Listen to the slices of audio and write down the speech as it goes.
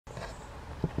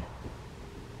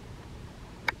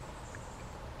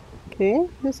Okay,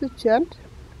 this is Gent.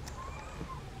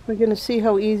 We're going to see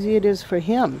how easy it is for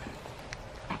him.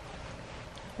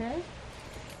 Okay.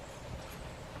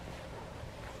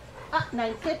 Ah,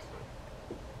 9, sit.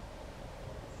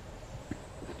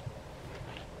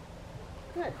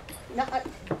 Good. Now,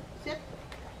 sit.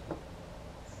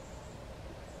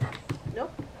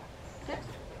 Nope. Sit.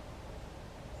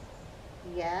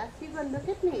 Yes, you're going to look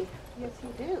at me. Yes, you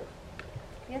do.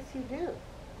 Yes, you do.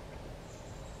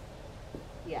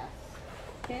 Yes.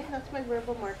 Okay, that's my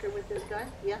verbal marker with this guy.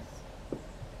 Yes.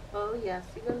 Oh, yes.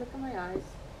 You're going to look at my eyes.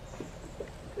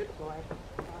 Good boy.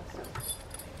 Awesome.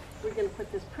 We're going to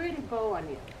put this pretty bow on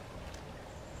you.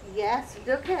 Yes,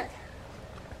 look at.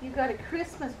 You got a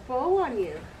Christmas bow on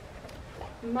you.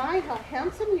 My, how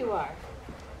handsome you are.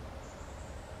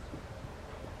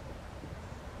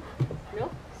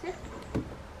 Nope, sit.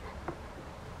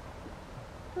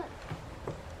 Good.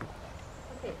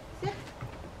 Okay, sit.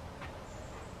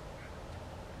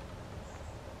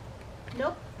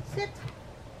 Nope, sit.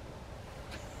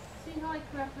 See how I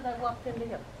corrected? I walked into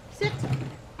him. Sit.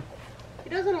 He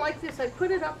doesn't like this. I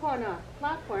put it up on a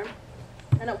platform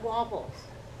and it wobbles.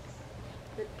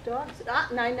 The dog's,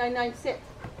 9, sit.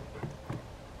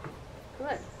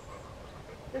 Good.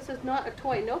 This is not a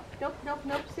toy. Nope, nope, nope,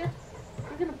 nope, sit.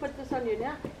 We're going to put this on your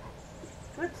neck.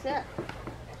 Good sit.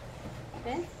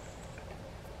 Okay?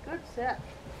 Good sit.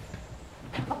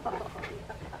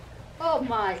 Oh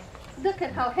my. Look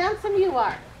at how handsome you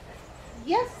are.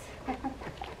 Yes.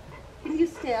 Can you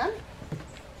stand?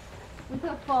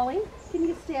 Without falling? Can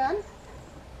you stand?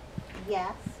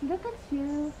 Yes. Look at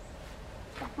you.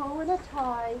 A bow and a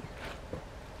tie.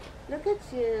 Look at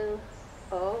you.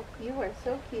 Oh, you are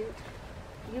so cute.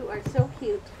 You are so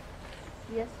cute.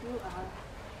 Yes, you are.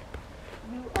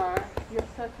 You are. You're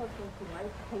such a good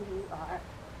wife, and you are.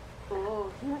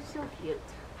 Oh, you're so cute.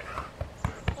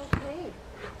 Okay.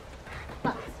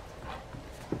 Plus.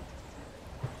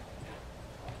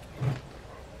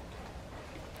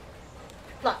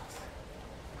 Plus.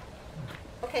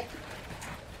 Okay.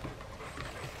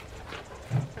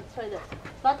 Let's try this.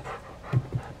 Plus.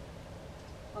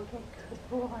 Okay, good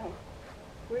boy.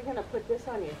 We're going to put this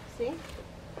on you. See?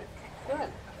 Good.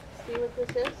 See what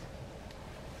this is?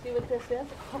 See what this is?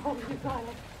 Oh, you got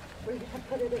it. We're going to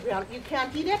put it around. You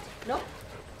can't eat it? Nope.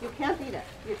 You can't eat it.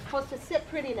 You're supposed to sit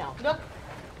pretty now. Look.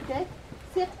 Okay?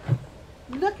 Sit.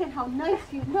 Look at how nice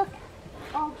you look.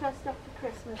 All dressed up for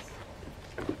Christmas.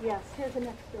 Yes, here's an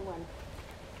extra one.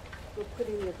 We'll put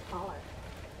in your collar.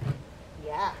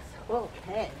 Yes.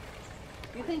 Okay.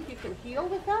 You think you can heal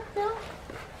with that now?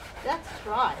 Let's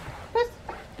try. Puss.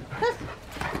 Puss.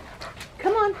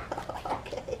 Come on.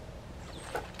 Okay.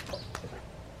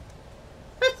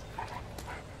 Puss.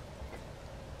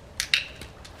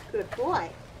 Good boy.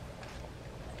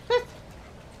 Puss.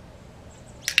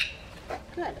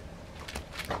 Good.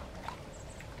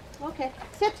 Okay.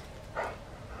 Sit.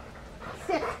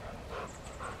 Sit.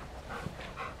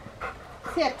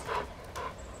 Sit.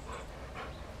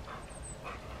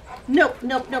 Nope,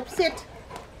 nope, nope. Sit.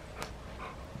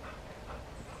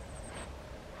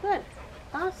 Good.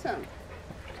 Awesome.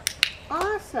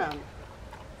 Awesome.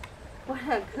 What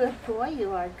a good boy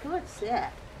you are. Good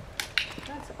sit.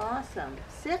 That's awesome.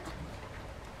 Sit.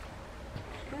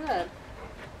 Good.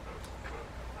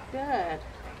 Good.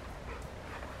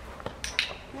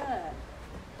 Good.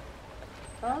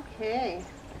 Okay.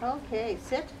 Okay.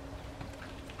 Sit.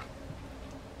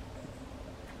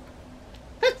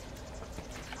 Sit.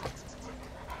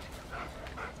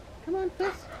 Come on,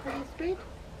 Fist. Are you straight?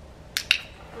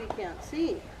 We can't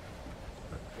see.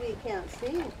 We can't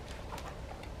see.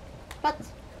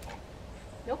 Butts.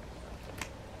 Nope.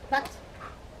 Butts.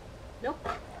 Nope.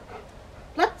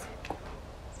 Butts.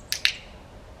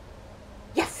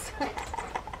 Yes.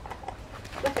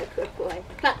 What a good boy.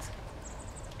 Butts.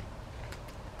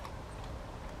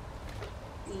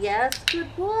 Yes,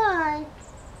 good boy.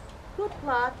 Good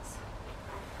plots.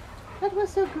 That was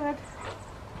so good.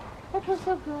 That was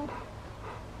so good.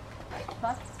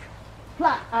 Plots.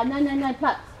 Plot. 9,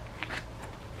 plots.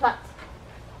 Plots.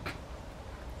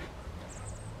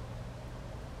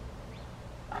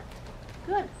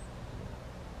 Good.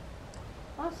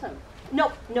 Awesome.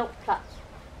 Nope, nope, plots.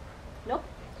 Nope.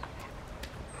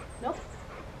 Nope.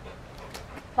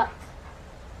 Plots.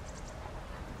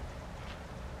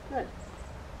 Good.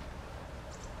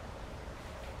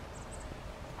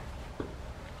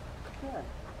 Good.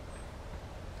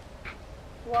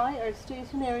 Why are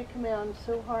stationary commands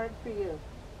so hard for you?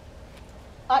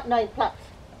 9, plots.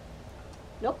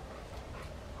 Nope.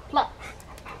 Plots.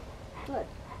 Good.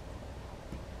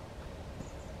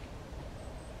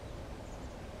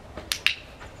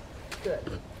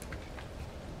 Good.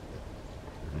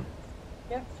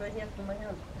 Here, it's right here from my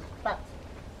hand. Flats.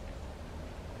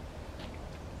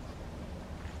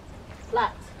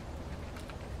 Flats.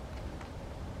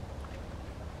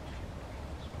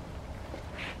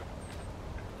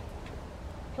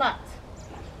 Flats.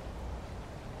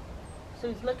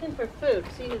 So he's looking for food.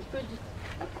 See his food just...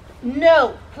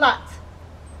 No! Flats.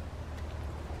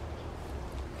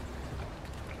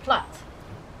 Flats.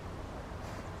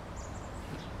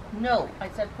 No, I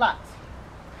said flats.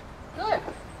 Good.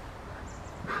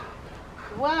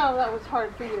 Wow, that was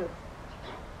hard for you.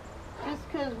 Just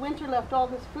because Winter left all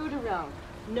this food around.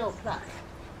 No, flats.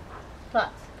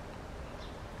 Flats.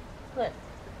 Good.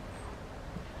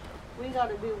 We got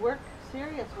to do work,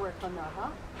 serious work on that, huh?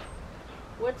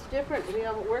 What's different? We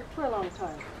haven't worked for a long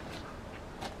time.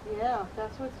 Yeah,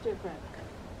 that's what's different.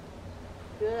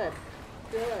 Good.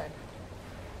 Good.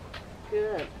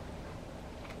 Good.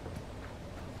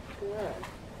 Good.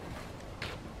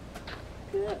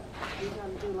 Good. We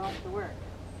got to do lots of work.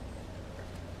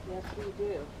 Yes, we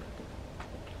do.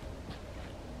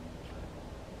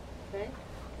 Okay?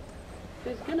 So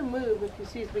he's going to move if he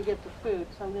sees me get the food.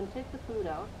 So I'm going to take the food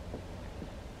out.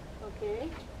 Okay?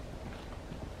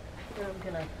 And I'm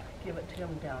going to give it to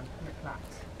him down in the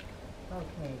flats.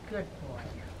 Okay, good boy.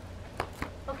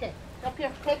 Okay, up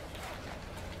here, take.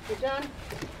 You're done.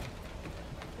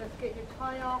 Let's get your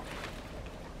tie off.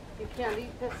 You can't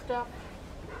eat this stuff.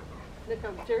 Look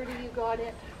how dirty you got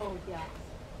it. Oh, yes.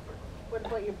 What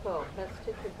about your bow? Let's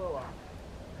take your bow off.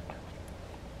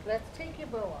 Let's take your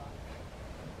bow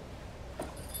off.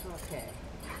 Okay.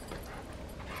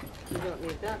 You don't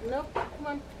need that. Nope. Come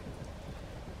on.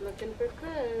 Looking for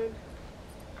food.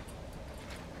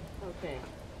 Okay.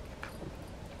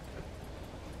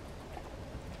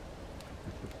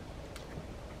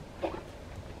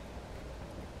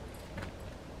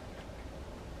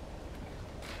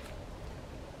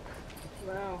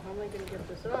 Wow, how am I going to get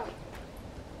this off?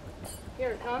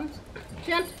 Here it comes.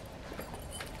 Gent.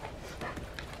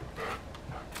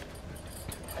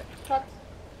 Cut.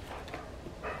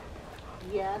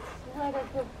 Yes. What a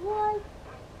good boy.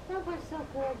 That was so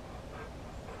good.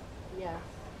 Yes.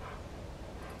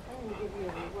 I'm going to give you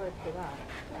a reward for that.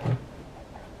 Good.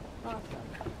 Awesome.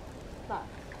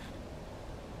 Thoughts.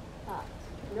 Thoughts.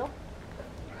 Nope.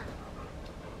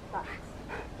 Thoughts.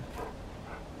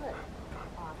 Good.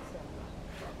 Awesome.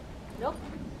 Nope.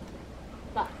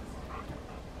 Thoughts.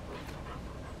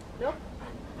 Nope.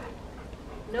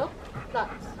 Nope.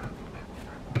 Thoughts.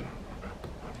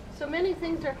 So many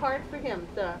things are hard for him.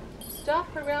 The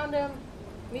stuff around him,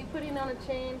 me putting on a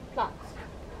chain, plots.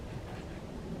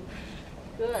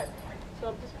 Good. So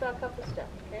I'll just back up a step,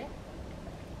 okay?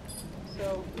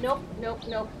 So, nope, nope,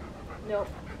 nope, nope.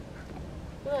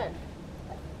 Good.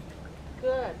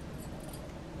 Good.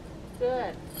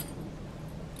 Good.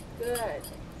 Good.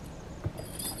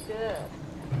 Good.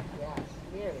 Yes,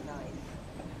 very nice.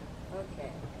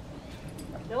 Okay.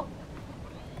 Nope.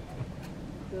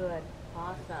 Good.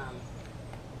 Awesome.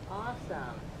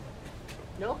 Awesome.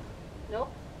 Nope.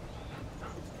 Nope.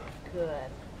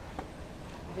 Good.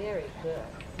 Very good.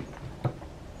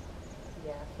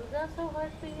 Yes. Was that so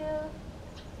hard for you?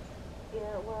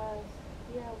 Yeah, it was.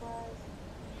 Yeah, it was.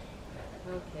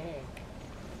 Okay.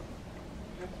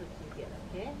 That's what you get,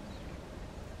 okay?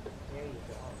 There you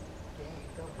go. There you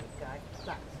go, big guy.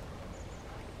 Sucks.